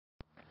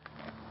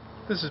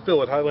This is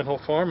Bill at Highland Hill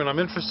Farm, and I'm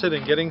interested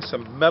in getting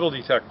some metal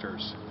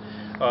detectors.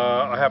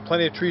 I have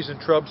plenty of trees and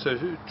shrubs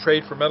to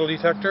trade for metal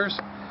detectors.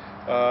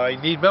 I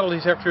need metal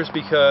detectors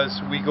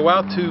because we go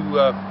out to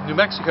New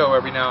Mexico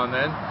every now and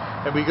then,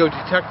 and we go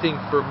detecting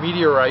for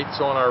meteorites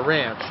on our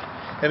ranch.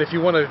 And if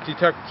you want to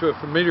detect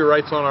for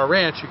meteorites on our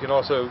ranch, you can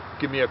also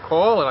give me a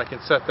call and I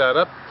can set that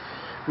up.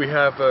 We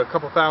have a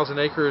couple thousand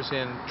acres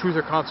in Truth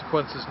or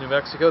Consequences, New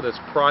Mexico, that's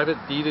private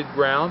deeded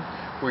ground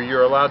where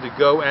you're allowed to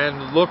go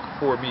and look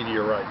for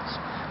meteorites.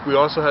 We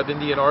also have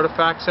Indian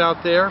artifacts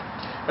out there,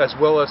 as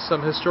well as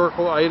some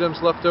historical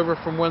items left over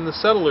from when the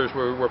settlers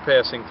were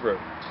passing through.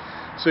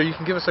 So you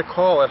can give us a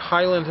call at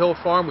Highland Hill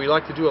Farm. We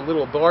like to do a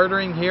little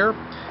bartering here,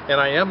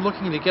 and I am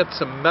looking to get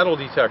some metal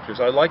detectors.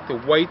 I like the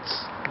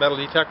White's metal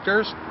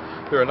detectors.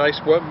 They're a nice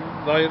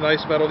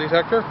metal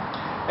detector.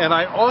 And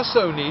I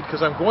also need,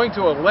 because I'm going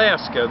to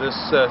Alaska this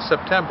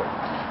September,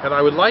 and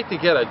I would like to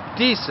get a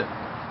decent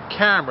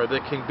camera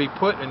that can be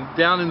put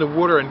down in the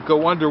water and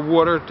go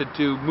underwater to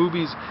do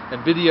movies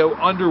and video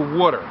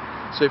underwater.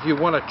 So if you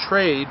want to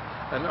trade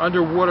an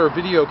underwater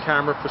video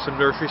camera for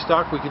some nursery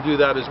stock, we can do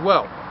that as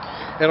well.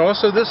 And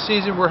also this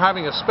season we're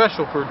having a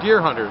special for deer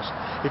hunters.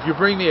 If you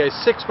bring me a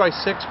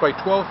 6x6 by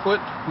 12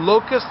 foot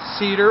locust,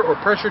 cedar, or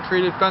pressure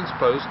treated fence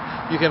post,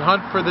 you can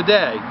hunt for the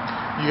day.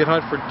 You can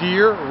hunt for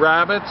deer,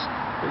 rabbits,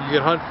 you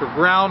can hunt for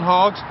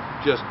groundhogs.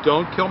 Just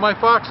don't kill my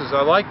foxes.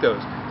 I like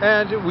those.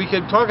 And we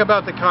can talk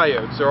about the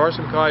coyotes. There are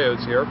some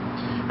coyotes here.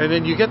 And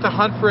then you get to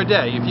hunt for a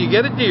day. If you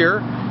get a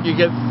deer, you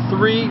get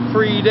 3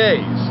 free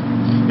days.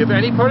 If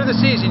any part of the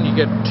season you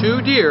get 2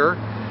 deer,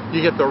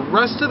 you get the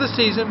rest of the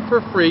season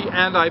for free,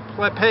 and I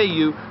pay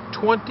you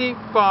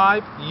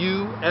 $25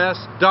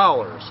 US.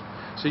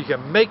 So you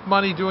can make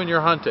money doing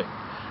your hunting.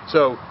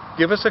 So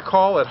give us a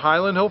call at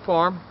Highland Hill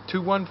Farm,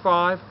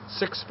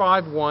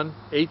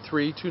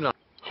 215-651-8329.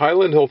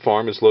 Highland Hill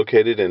Farm is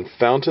located in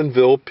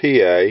Fountainville,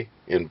 PA,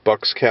 in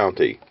Bucks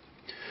County.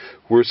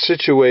 We're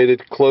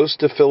situated close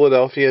to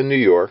Philadelphia and New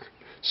York,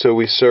 so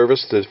we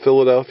service the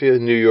Philadelphia,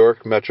 New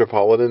York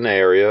metropolitan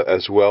area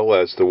as well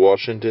as the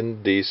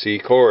Washington, D.C.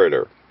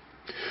 corridor.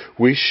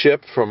 We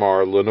ship from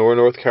our Lenoir,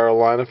 North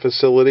Carolina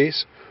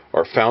facilities,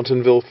 our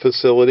Fountainville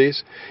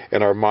facilities,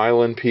 and our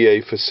Milan,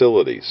 PA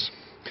facilities.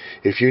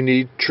 If you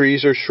need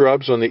trees or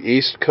shrubs on the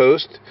East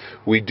Coast,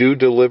 we do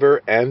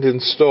deliver and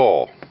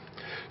install.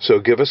 So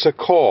give us a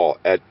call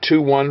at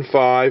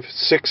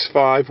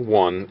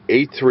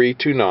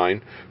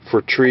 215-651-8329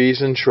 for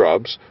trees and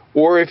shrubs,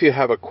 or if you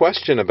have a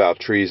question about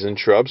trees and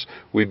shrubs,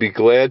 we'd be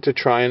glad to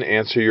try and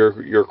answer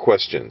your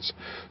questions.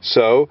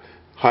 So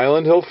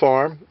Highland Hill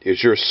Farm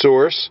is your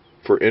source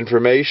for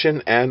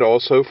information and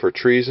also for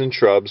trees and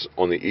shrubs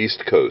on the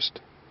East Coast.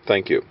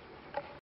 Thank you.